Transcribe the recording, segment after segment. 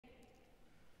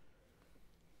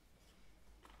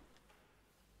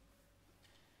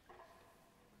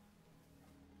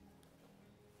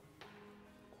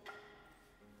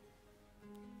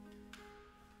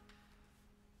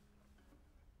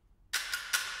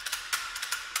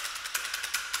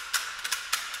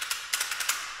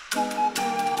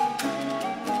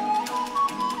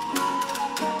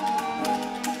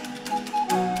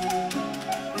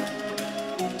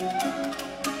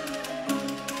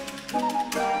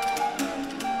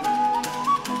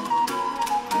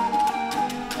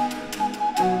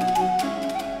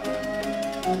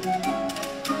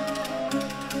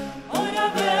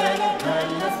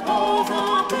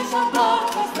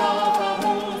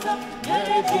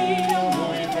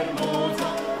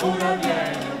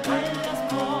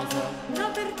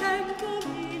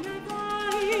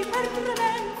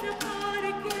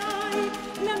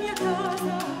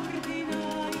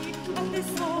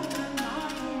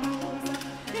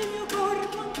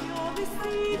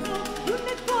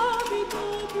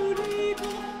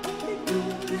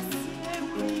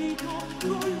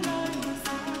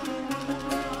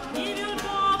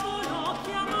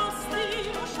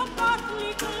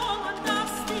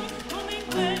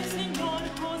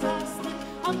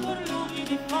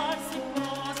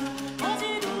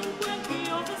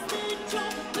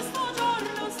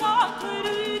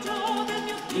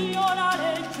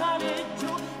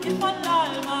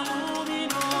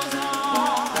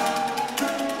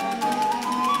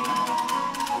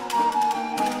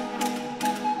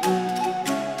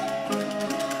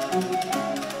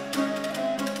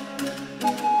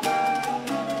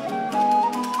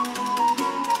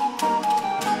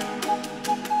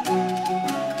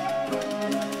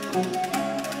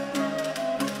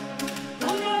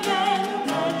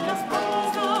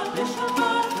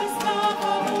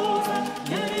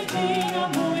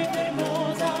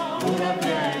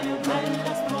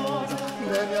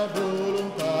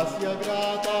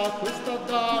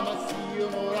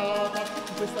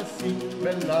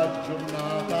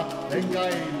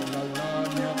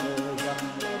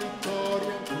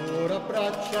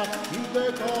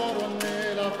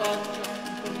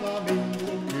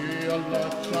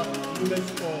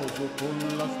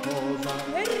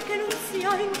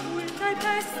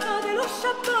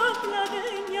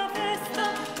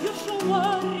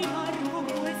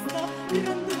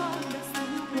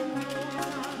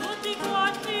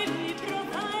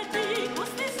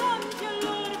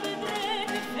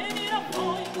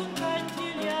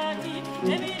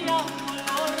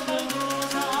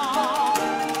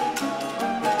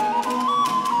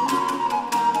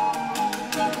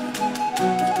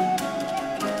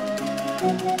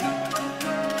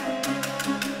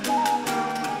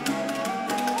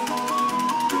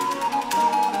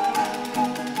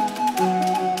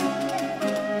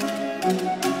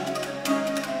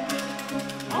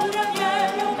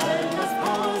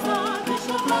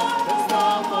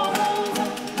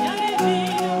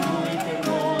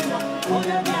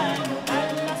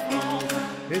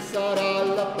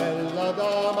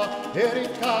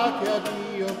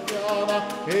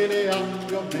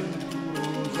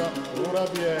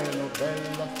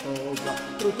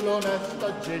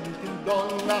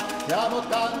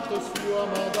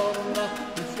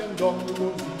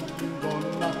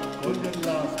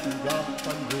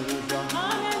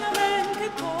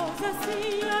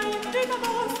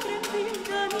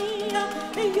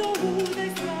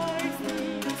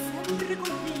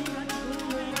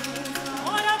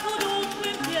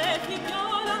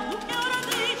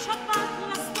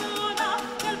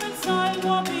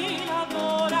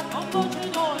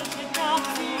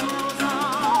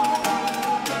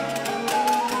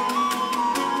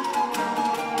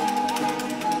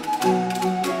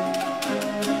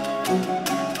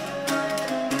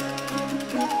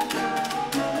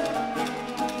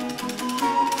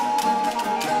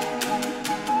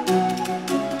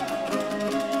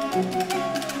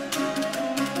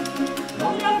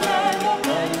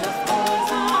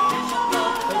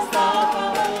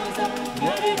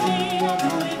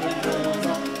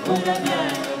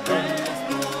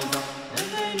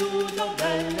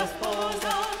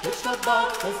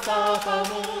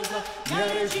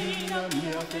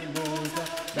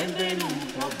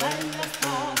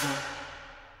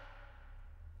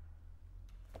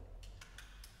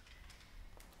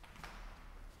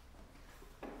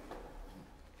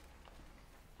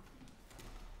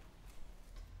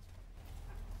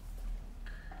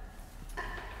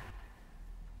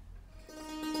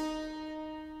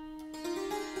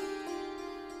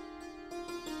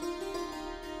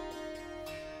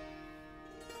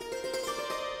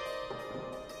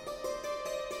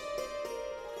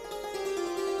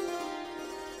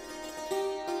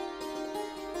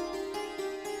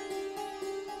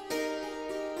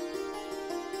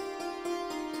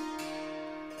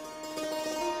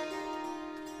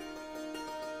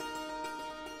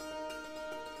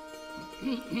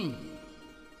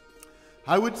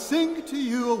I would sing to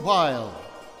you a while,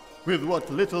 with what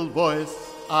little voice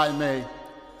I may,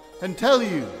 and tell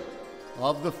you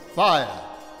of the fire,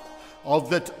 of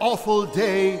that awful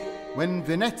day when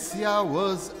Venezia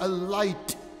was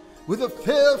alight with a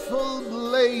fearful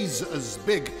blaze as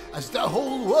big as the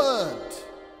whole world,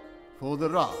 for the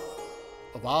wrath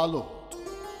of our Lord.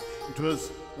 It was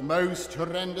the most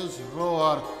horrendous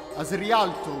roar as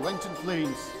Rialto went in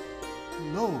flames.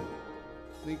 Lo,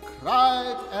 they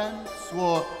cried and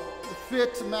swore, the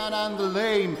fit man and the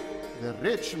lame, the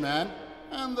rich man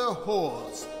and the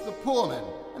whores, the poor men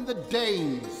and the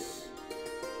dames.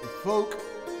 The folk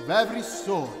of every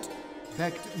sort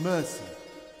begged mercy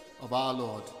of our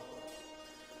Lord.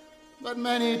 But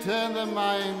many turned their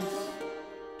minds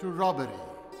to robbery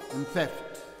and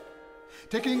theft,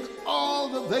 taking all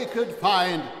that they could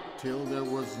find till there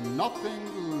was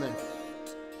nothing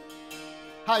left,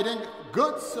 hiding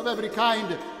goods of every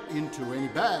kind into any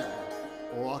bag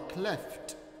or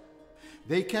cleft.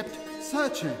 They kept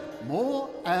searching more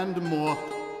and more,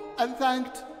 and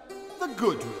thanked the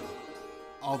goodwill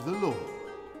of the Lord.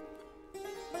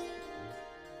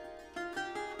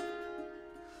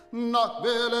 Noch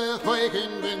will ich euch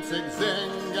in winzig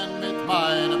singen mit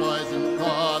meinen Mäusen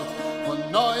Chor,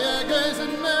 von neue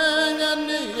Geisenmengen,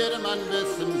 die jedermann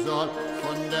wissen soll,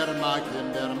 von der Magd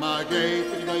in der Magd,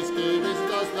 die weiß gewiss,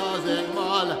 dass das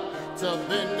einmal zur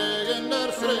Binde in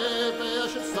der Schrift,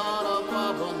 ich Sarah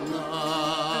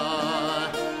Babonai.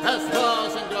 Es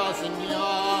das in großen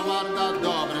Jammern, da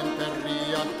dobren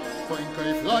Terrian, von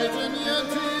kein Leuten ihr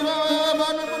Tira,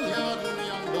 man von Jahren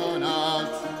Jan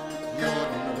Donald.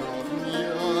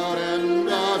 Jahren,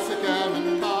 das kämen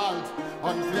bald,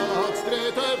 und flott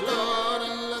dritte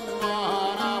Blöden,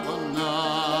 man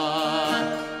Abonai.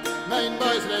 Mein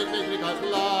Beis legt wirklich auf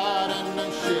Laden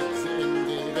und schickt sie in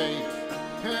die Welt.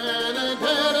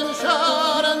 Herren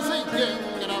Scharen, sie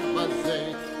gingen auf was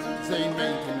seht, sie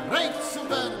meinten recht zu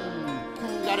werden,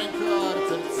 gar in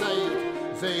kurzer Zeit.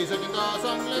 Sie sagen das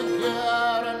an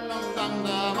Lehren und dann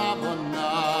am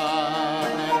Abonai.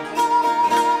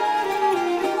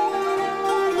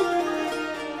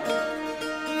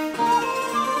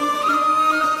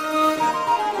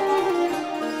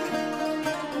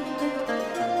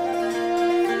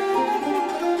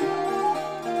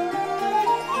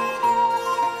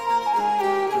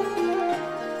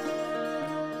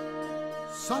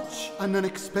 Such an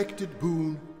unexpected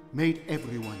boon made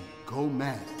everyone go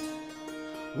mad.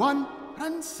 One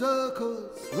ran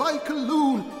circles like a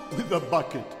loon with a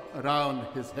bucket around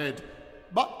his head,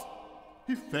 but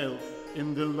he fell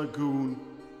in the lagoon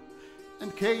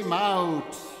and came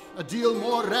out a deal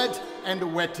more red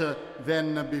and wetter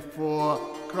than before,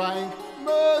 crying,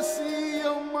 "Mercy,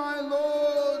 O my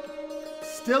Lord!"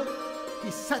 Still,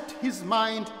 he set his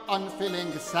mind on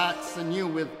filling sacks anew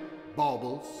with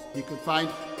baubles he could find.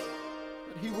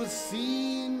 But he was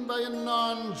seen by a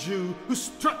non-Jew who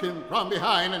struck him from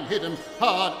behind and hit him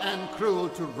hard and cruel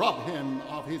to rob him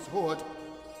of his hoard.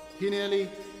 He nearly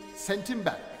sent him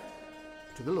back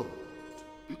to the Lord.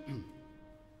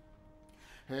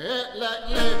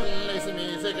 Lezen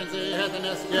music en ze hadden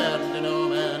es gern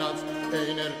genomen als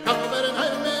einer Kammer in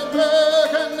Heimen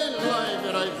Bögen in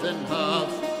Leibreif sind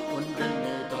Hals und wenn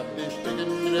nicht ab die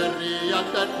Stücken der Riad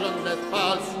der Klang des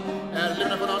Pals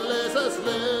Limna von alles es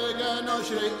legen und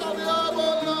schreit auf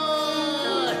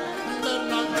Jabolai der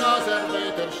Nachnaser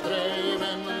weiter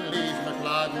streben ließ mir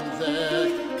klagen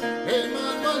sich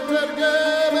Himmel wollt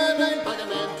vergeben ein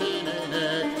Pagament in ein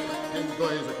Eck ein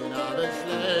Gäuse Gnade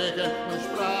schlägen und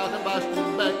sprachen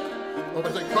baschten weg ob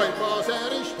sein Käuf was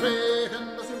in Sprechen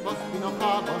das ihm was wie noch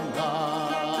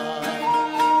Jabolai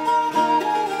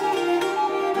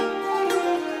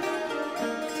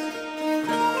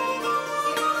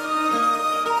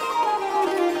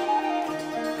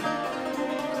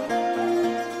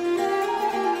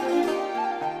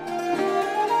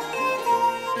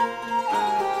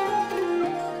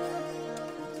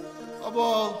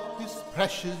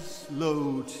precious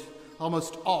load,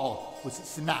 almost all was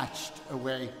snatched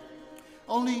away.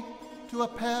 Only to a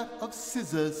pair of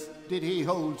scissors did he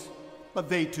hold, but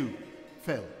they too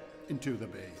fell into the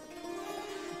bay.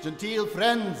 Genteel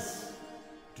friends,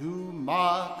 do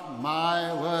mark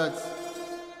my words.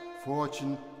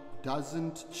 Fortune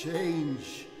doesn't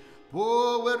change.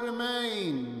 Poor will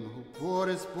remain who poor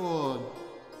is born.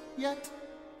 Yet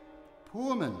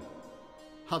poor men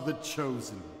are the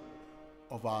chosen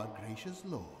of our gracious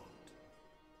Lord.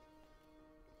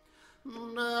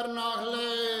 Der noch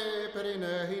leber in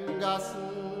den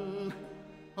Gassen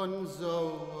und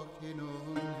so hin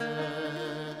und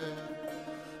her.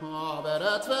 Aber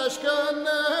der Zwetschgen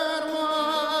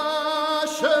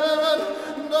Marschen,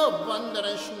 da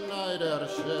wandern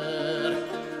Schneiderscher.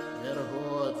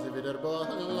 hodzi vider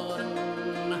bollon,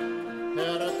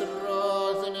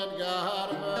 trosen et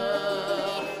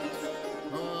garmer,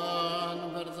 on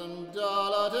versum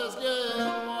dolates gewarn,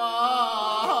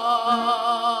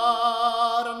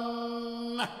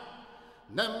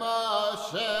 nemma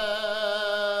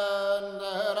scendera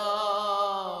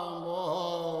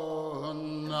monai.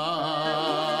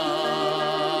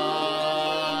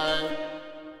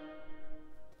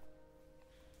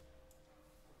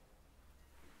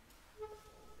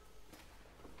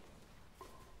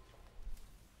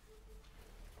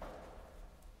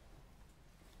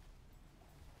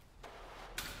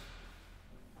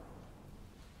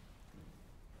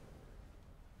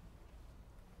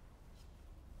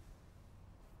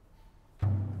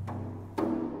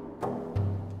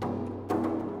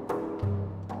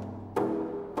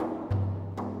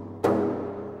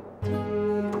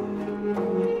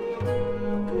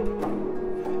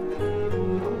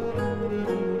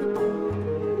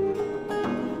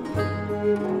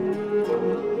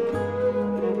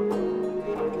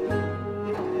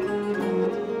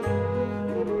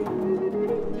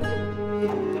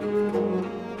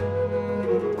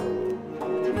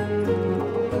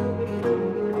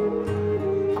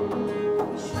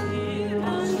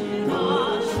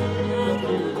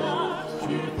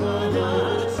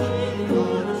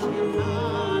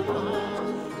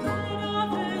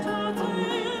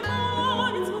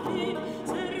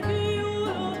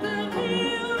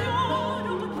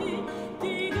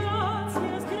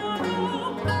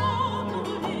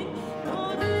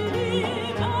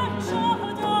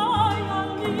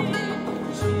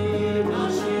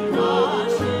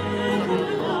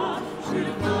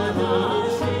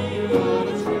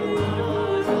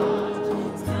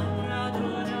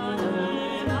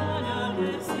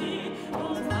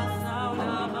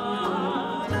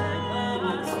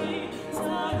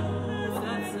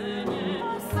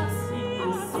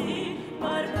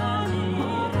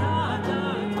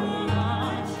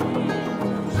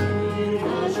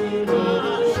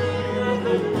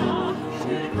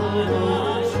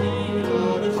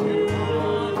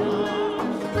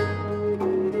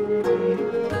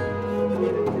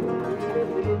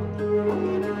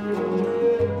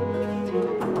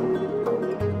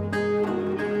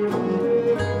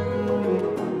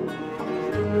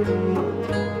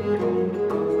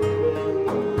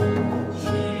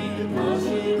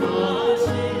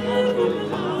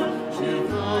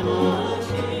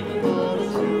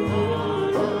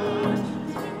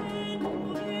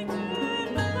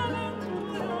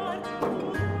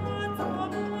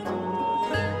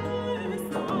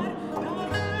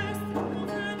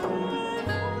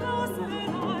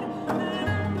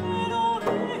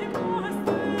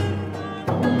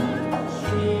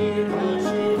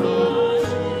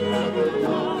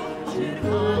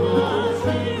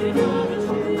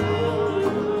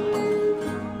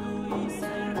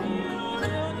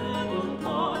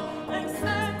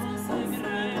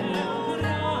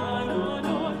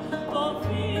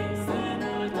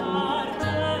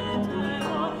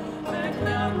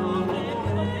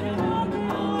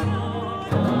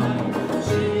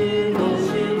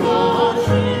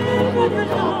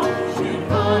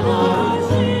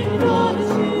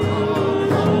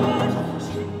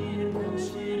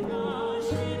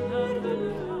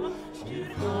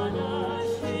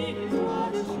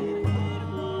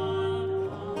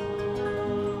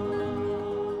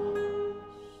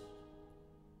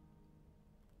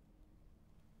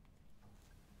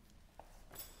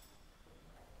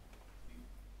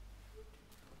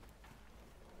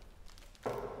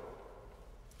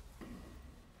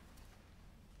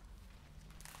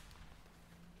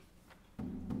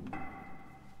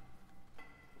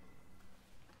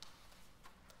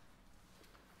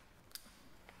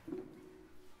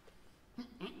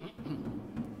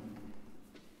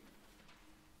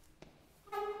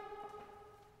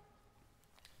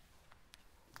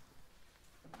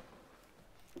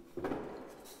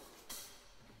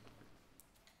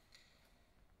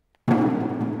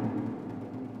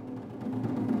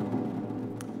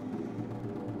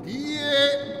 Die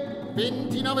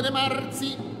 29 de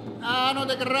marzi, anno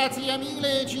de grazia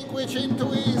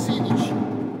 1516.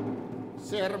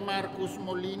 Ser Marcus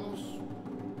Molinus,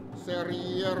 Ser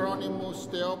Hieronymus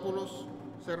Theophilus,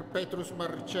 Ser Petrus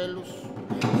Marcellus,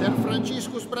 Ser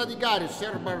Franciscus Bradigarius,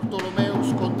 Ser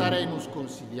Bartolomeus Contarenus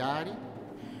Consiliari,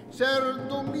 Ser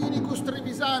Dominicus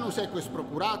Trevisanus eques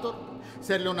Procurator,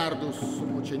 Ser Leonardus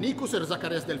Mocenicus, Ser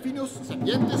Zacarias Delphinius,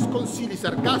 Sapientes Consili,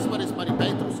 Ser Gaspares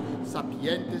Maripetrus,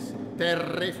 Sapientes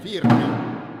Terre Firme.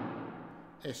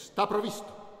 Está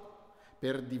provisto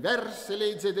per diverse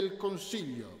leggi del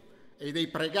Consiglio e dei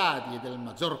pregadi e del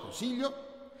Maggior Consiglio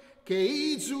che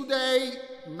i giudei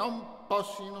non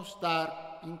possono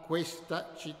star in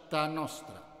questa città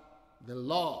nostra. The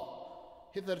law,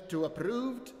 hitherto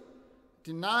approved,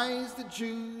 denies the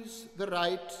Jews the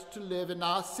right to live in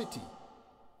our city,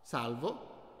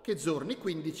 salvo che giorni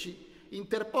 15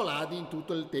 interpolati in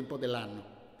tutto il tempo dell'anno.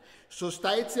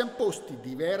 Sostaezian posti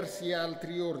diversi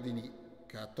altri ordini,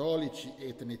 cattolici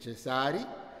et necessari,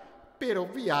 per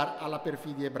ovviar alla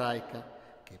perfidia ebraica,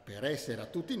 che per essere a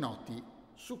tutti noti,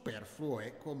 superfluo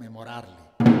è commemorarli.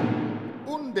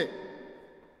 Onde,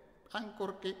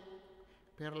 ancorché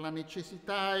per la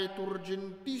necessità ed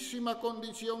urgentissima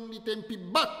condizione di tempi,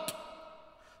 but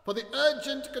for the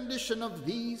urgent condition of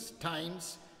these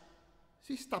times,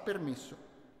 si sta permesso,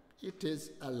 it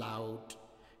is allowed,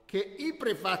 che i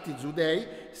prefatti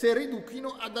giudei si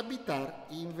riduchino ad abitare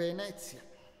in Venezia.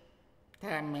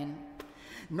 Amen.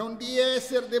 Non di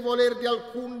esser de voler di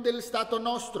alcun del Stato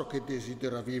nostro che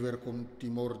desidera vivere con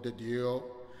timor de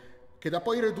Dio, che da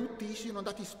poi ridotti siano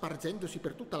andati spargendosi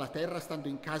per tutta la terra, stando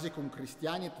in case con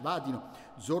cristiani et vadino,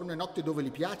 giorno e notte dove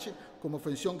li piace, come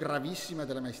offensione gravissima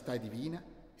della maestà divina,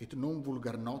 et non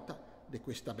vulgar nota di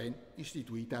questa ben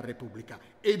istituita Repubblica.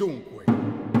 E dunque,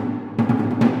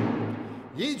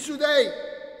 gli giudei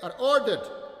are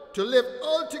ordered to live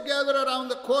all together around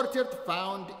the courtyard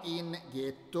found in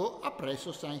Ghetto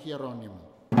appresso San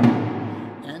Hieronimo.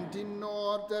 And in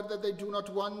order that they do not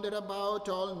wander about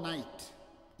all night,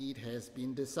 it has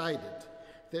been decided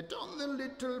that on the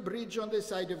little bridge on the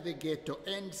side of the Ghetto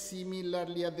and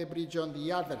similarly at the bridge on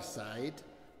the other side,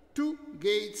 2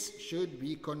 gates should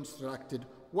be constructed,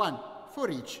 one for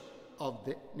each of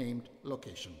the named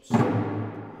locations.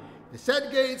 The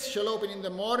said gates shall open in the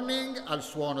morning al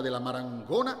suono della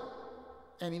marangona,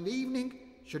 and in the evening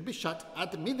should be shut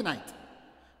at midnight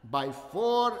by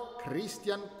 4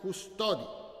 Christian custodi,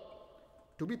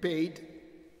 to be paid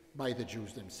by the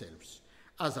Jews themselves,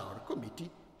 as our committee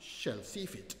shall see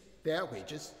fit their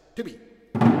wages to be.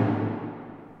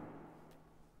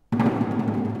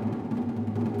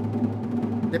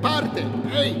 The parte,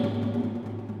 A,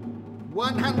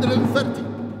 130.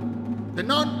 The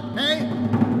non, nay,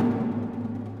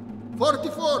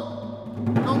 44,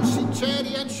 non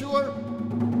sinceri and sure,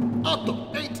 8,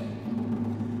 8,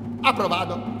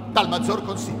 approvato dal Maggior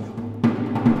Consiglio.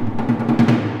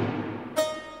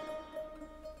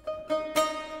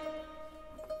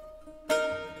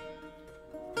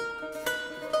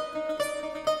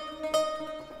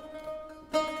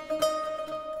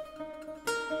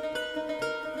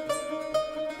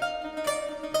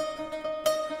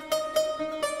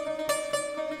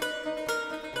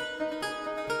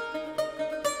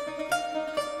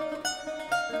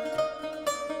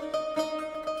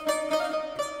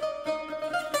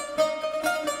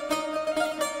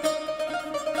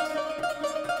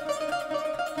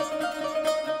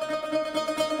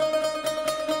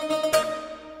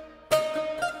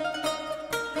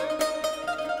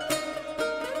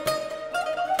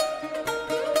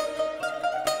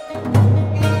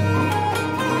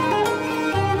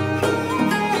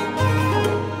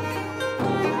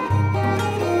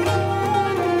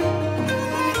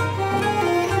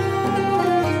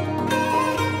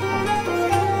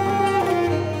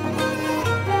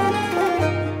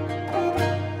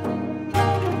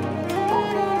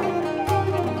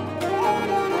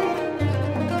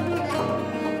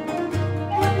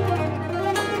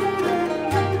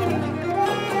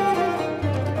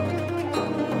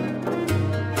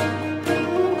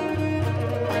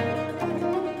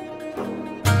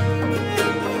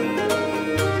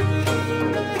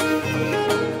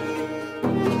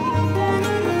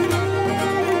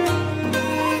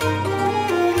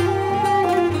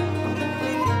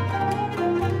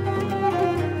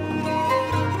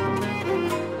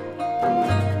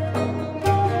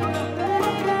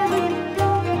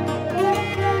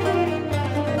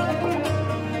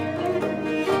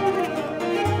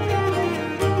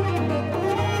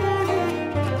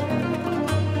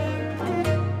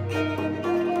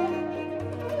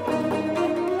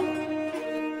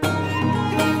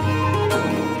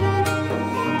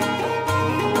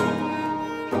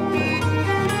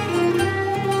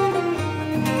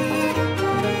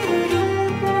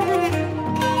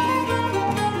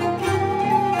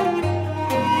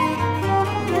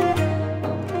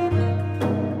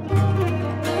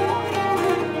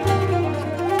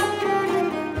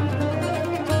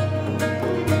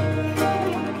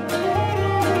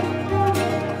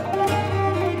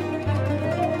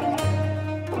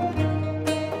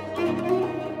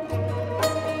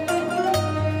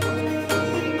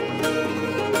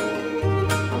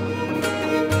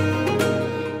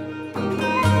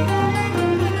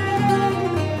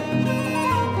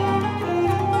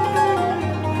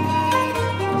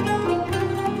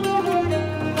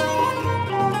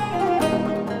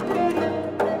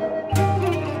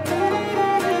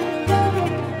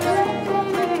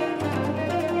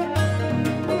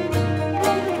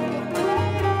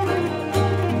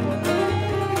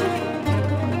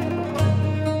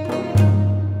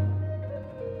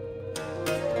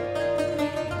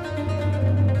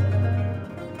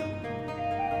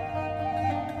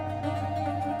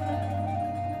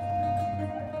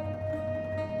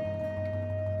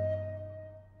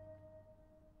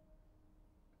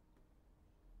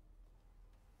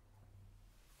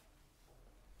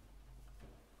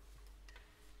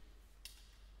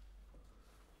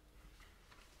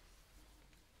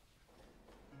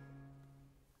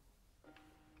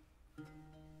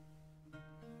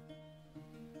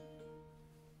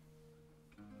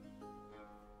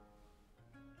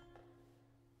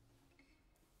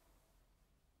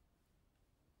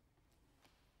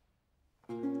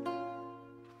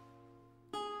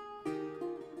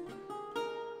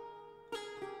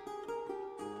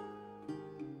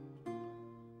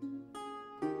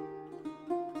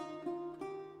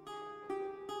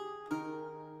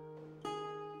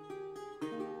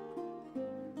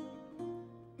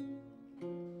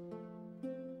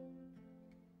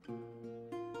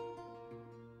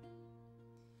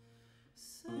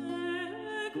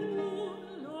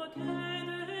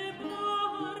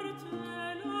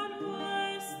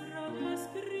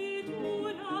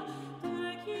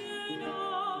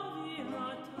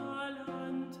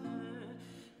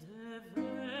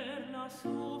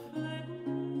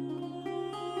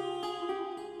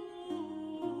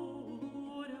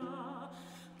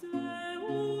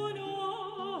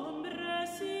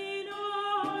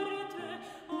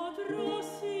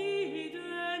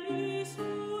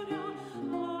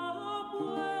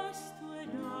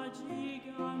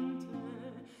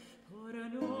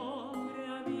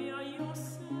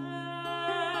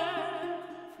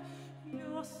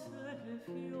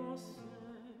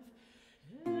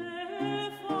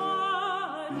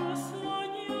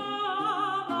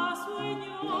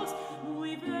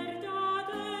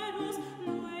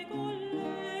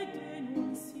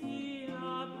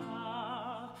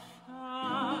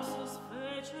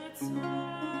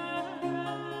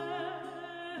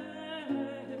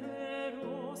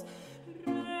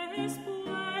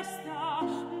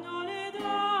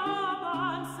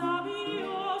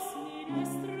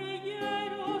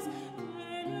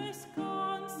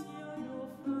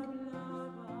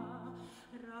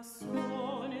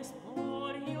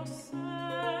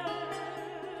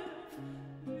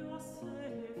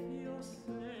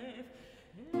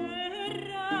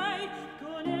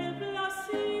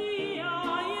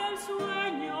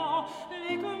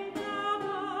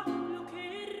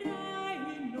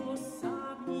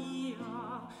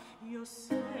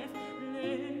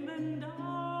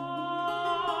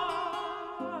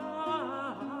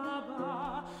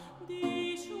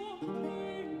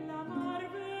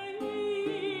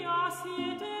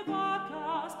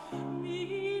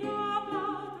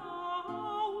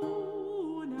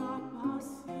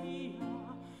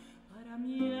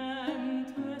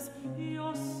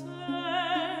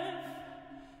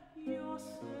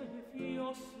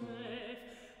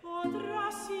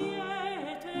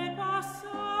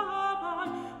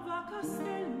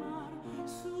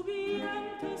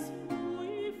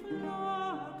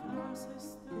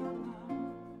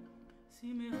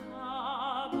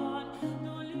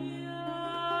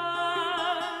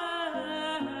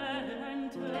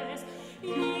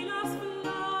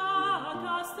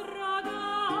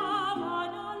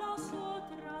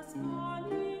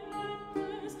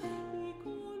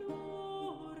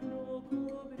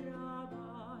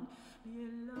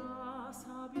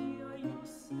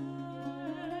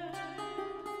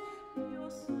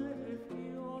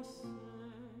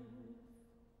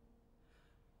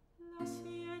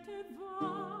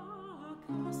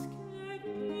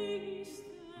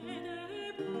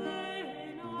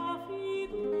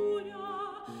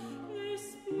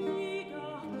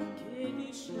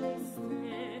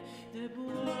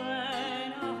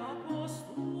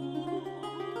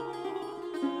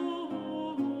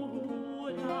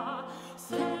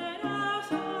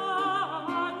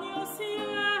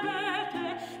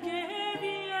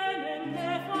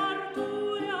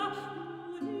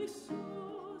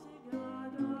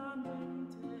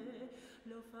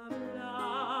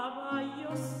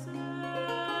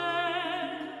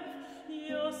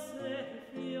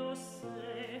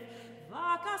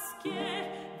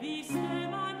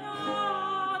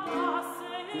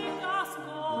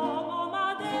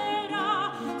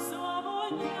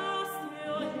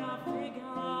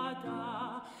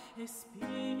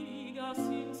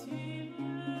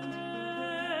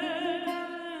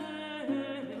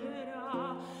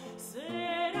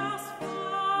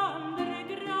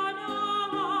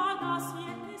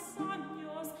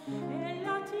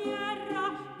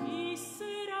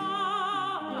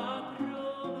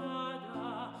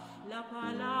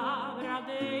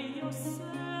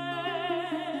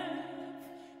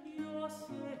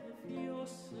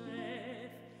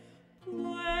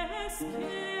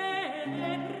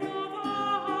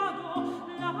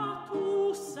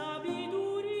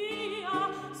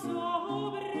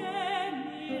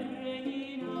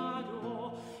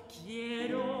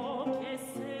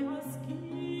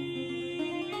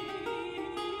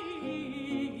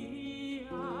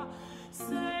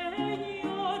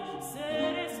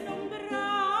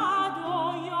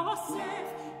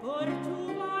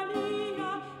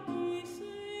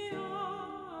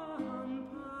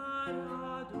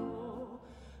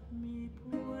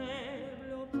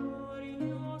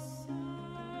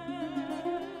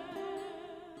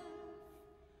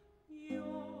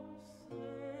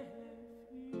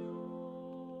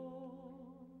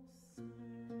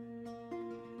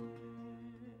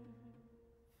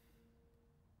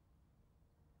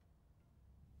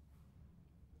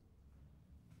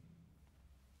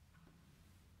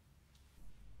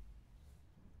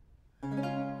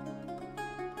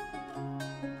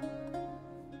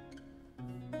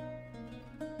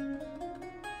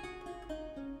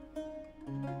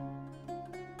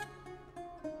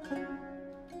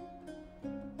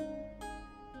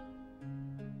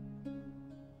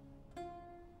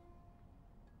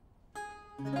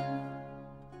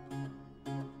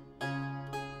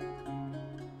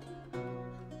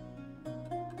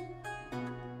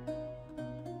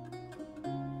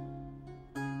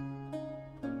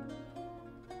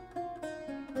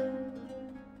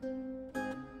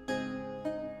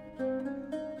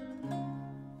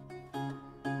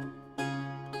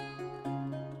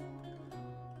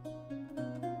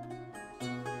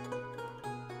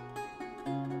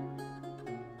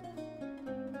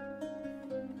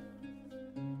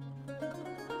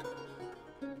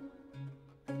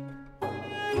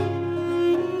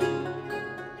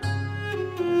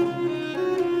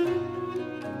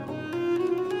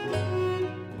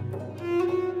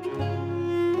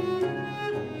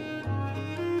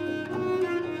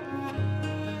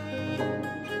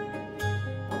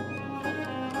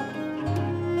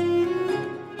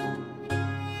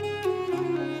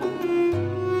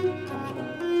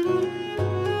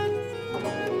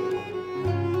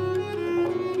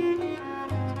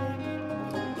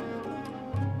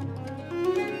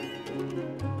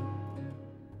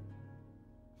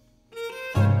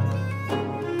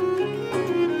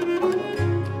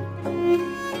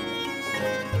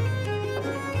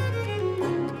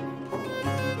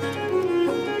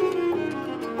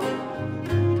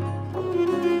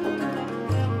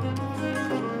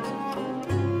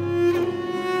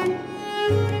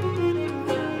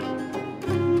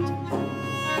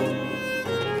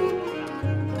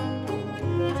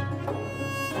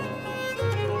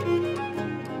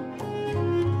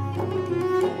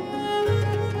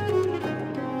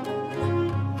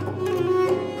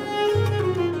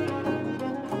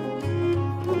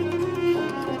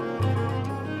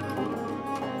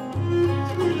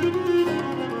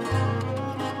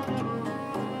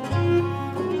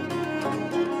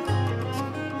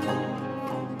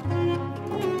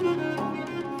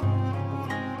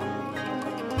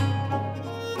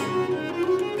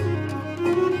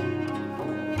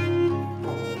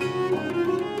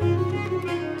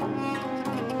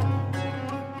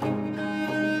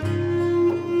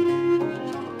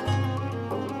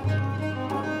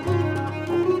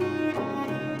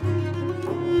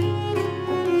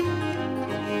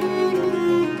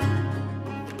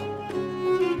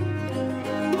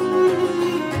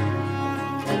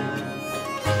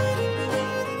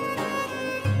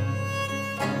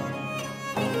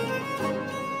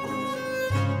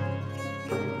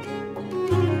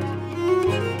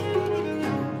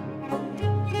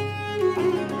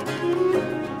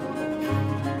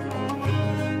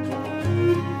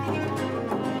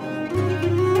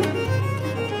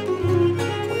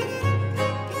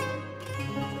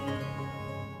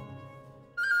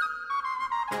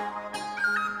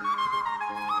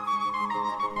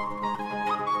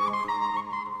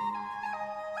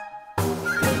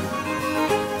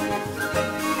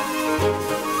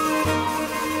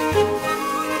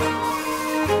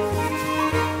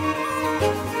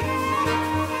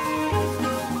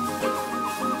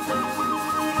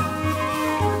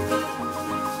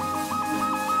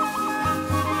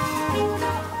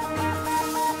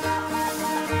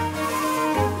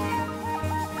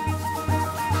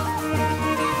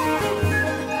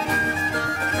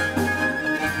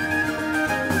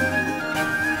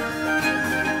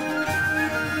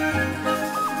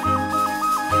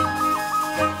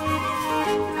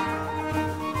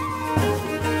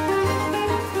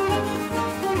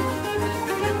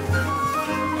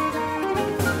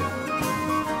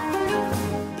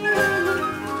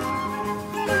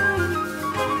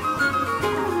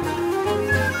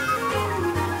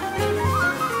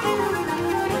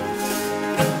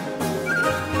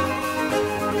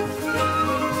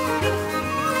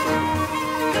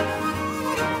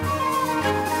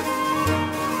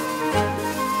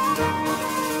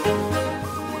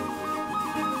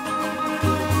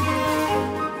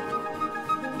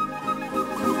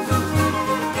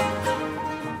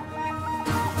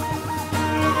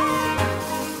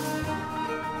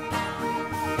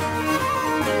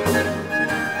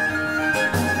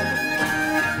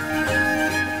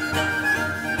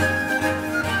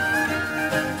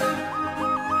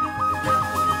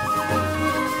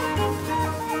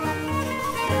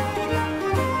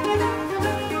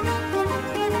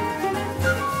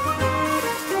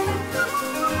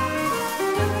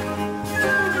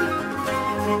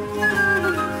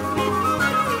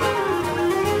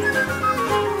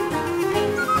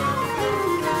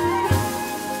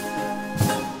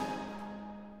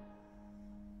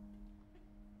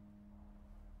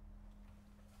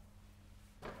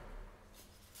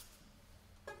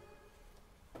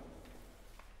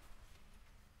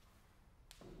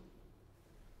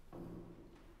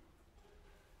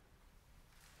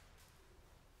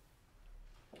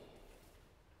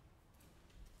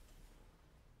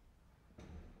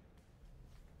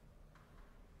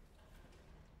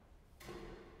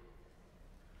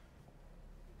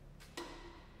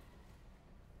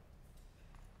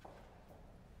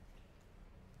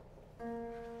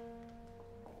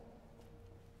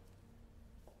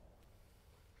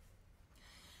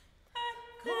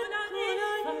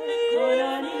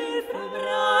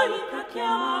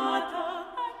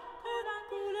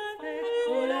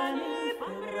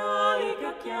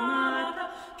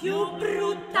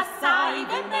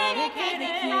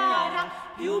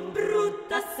 più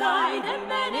brutta sai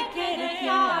nemmeno che ne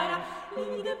chiara.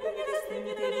 Lignite, pignite,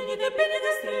 stringite,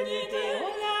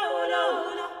 ola, ola,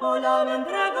 ola, ola,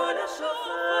 mandragola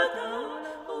sciolta, ola,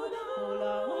 ola,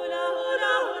 ola, ola,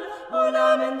 ola,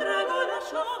 ola, mandragola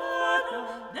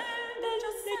sciolta,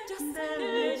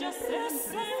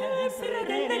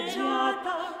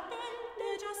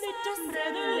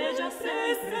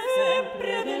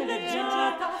 sempre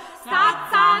deleggiata, sta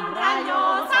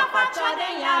zandragliosa faccia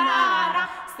degli amara,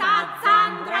 sta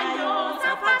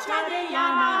zandragliosa faccia degli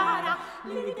amara.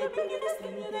 Lignite, pignite,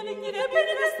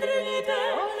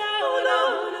 stringite, ola, ola,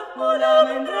 ola, ola,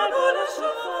 mandragola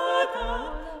sciolta,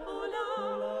 ola,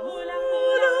 ola, ola,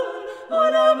 ola,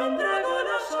 ola,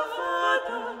 mandragola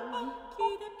sciolta.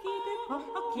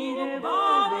 Occhi de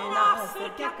bovena,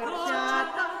 perché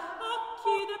accorciata,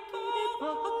 occhi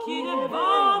de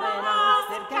bovena,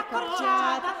 perché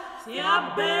accorciata,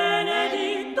 sia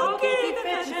benedetto chi ti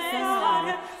fece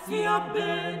stare, sia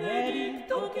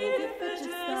benedetto chi ti fece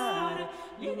stare.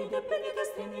 Lignite, pignite,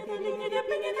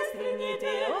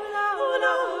 stringite, ola,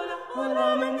 ola, ola,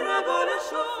 ola, mandragola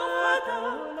sciolta,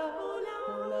 ola, ola,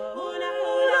 ola, ola,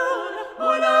 ola,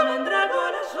 ola,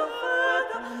 mandragola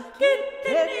sciolta. Che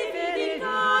tenevi di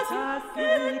casa,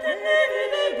 che tenevi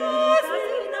di casa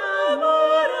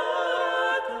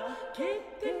innamorata, che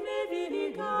tenevi di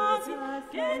casa,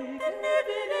 che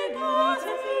tenevi di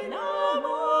casa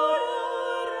innamorata.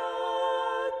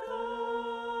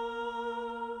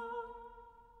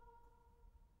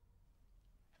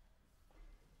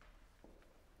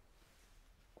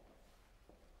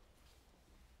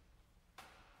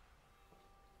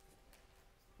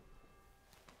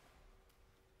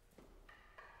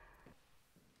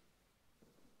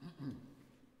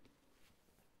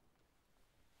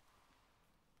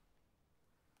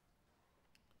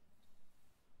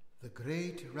 The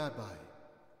great Rabbi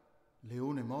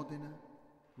Leone Modena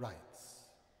writes,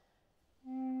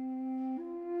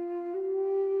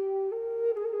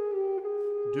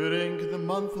 during the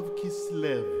month of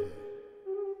Kislev,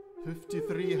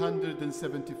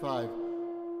 5375,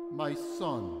 my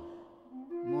son,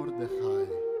 Mordechai,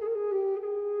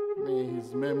 may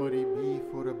his memory be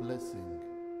for a blessing,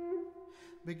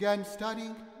 began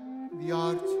studying the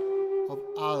art of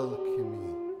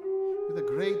alchemy with a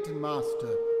great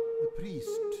master, the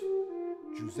priest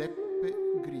Giuseppe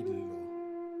Grillo.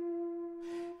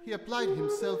 He applied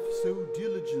himself so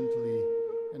diligently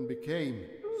and became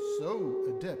so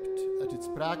adept at its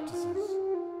practices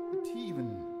that even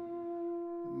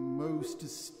the most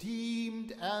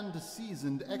esteemed and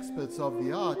seasoned experts of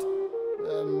the art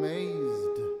were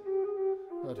amazed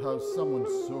at how someone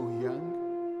so young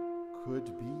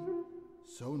could be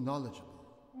so knowledgeable.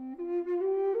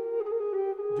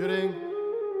 During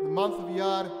the month of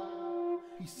Iyar,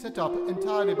 he set up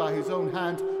entirely by his own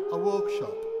hand a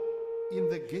workshop in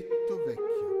the Ghetto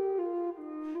Vecchio.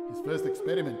 His first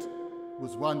experiment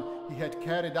was one he had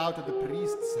carried out at the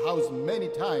priest's house many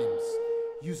times,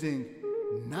 using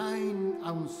 9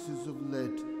 ounces of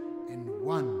lead and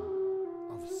 1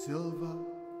 of silver.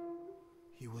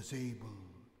 He was able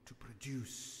to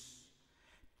produce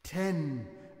 10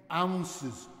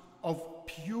 ounces of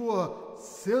pure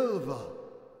silver.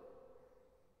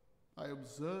 I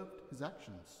observed his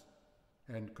actions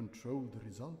and controlled the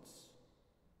results.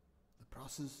 The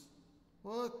process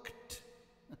worked,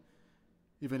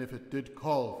 even if it did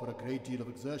call for a great deal of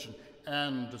exertion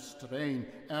and strain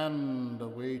and a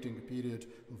waiting period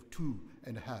of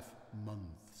 2.5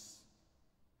 months.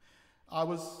 I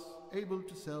was able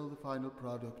to sell the final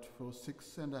product for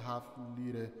 6.5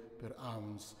 lire per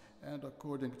ounce, and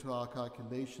according to our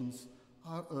calculations,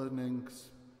 our earnings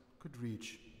could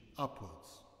reach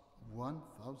upwards of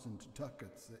 1,000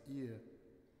 ducats a year.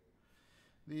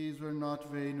 These were not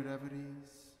vain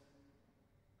reveries.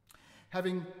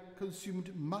 Having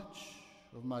consumed much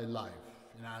of my life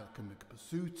in alchemic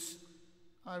pursuits,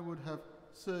 I would have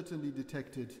certainly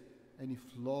detected any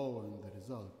flaw in the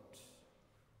result.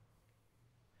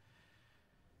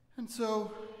 And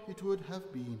so it would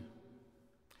have been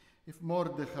if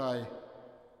Mordechai,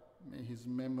 may his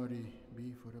memory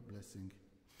be for a blessing,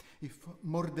 if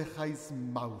Mordechai's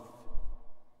mouth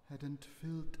hadn't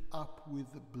filled up with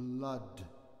blood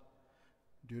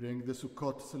during the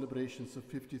Sukkot celebrations of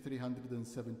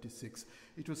 5376.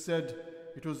 It was said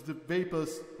it was the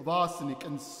vapors of arsenic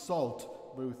and salt,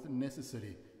 both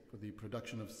necessary for the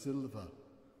production of silver,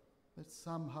 that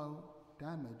somehow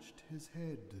damaged his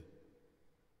head,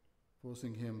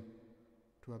 forcing him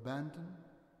to abandon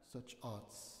such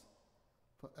arts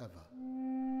forever.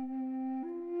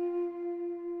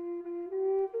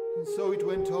 And so it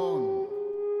went on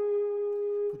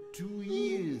for 2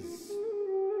 years,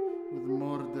 with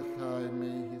Mordecai,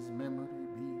 may his memory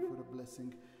be for a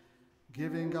blessing,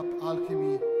 giving up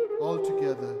alchemy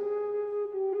altogether,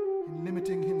 and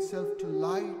limiting himself to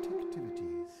light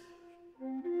activities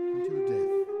until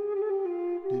death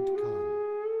did come.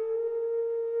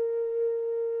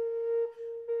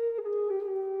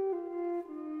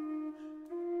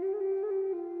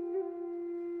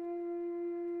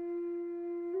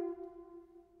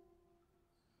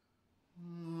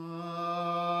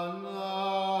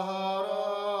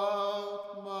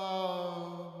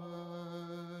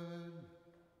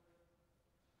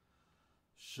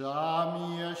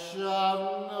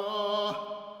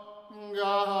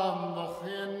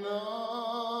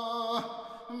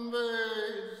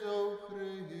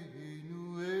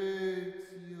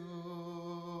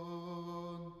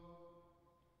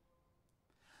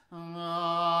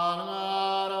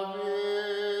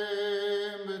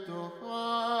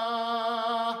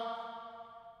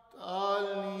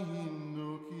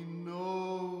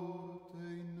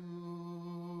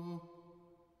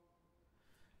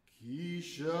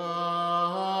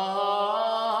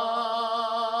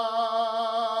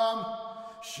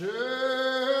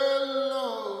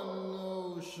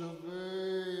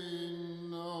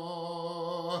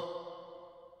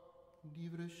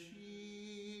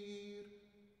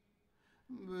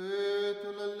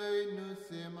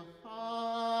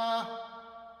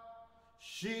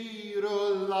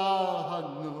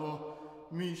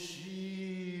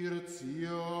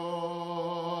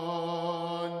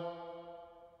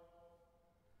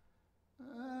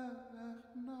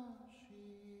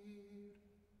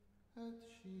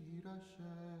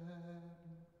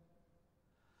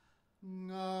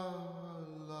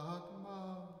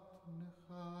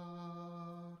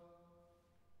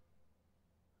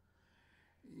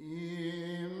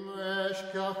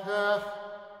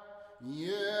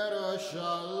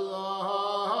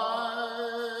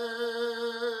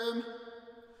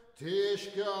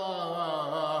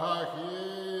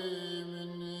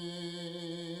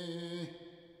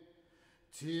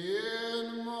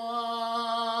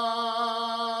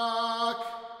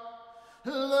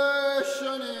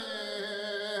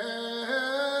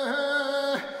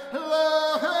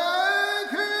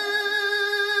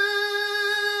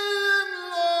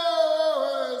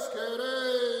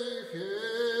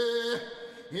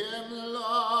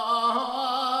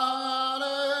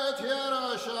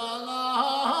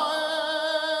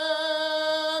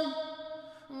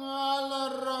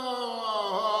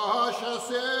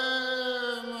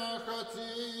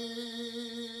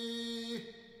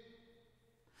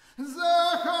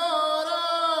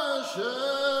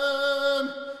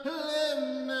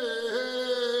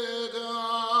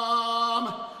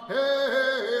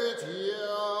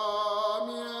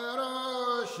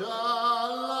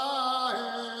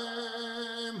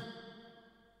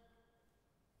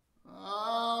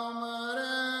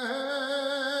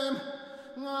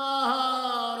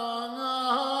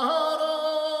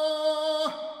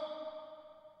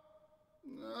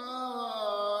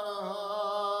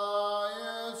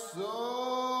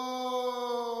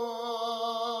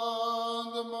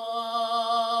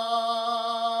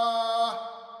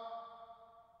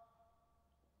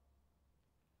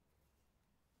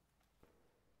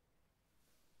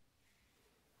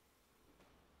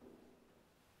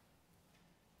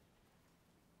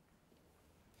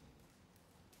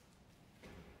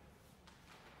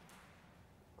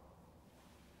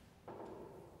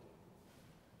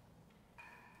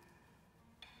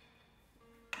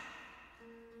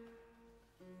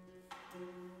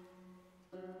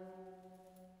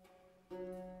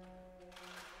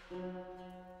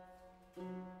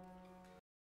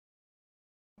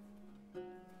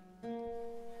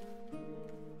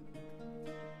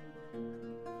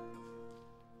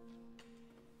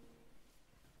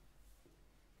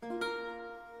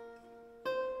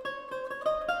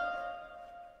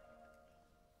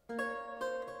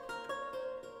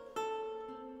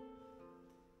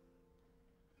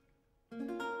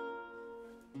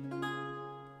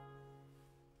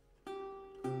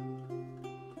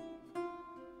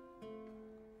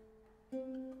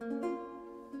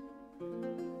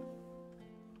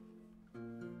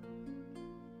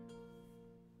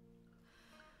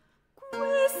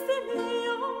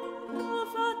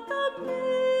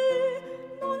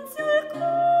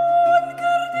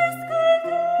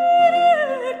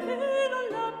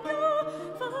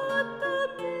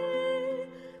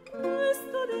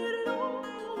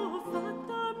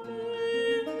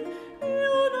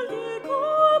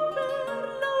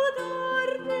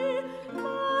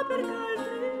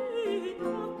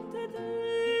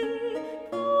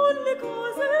 Le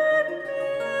cose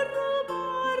per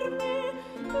rubarmi,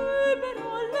 e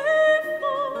però le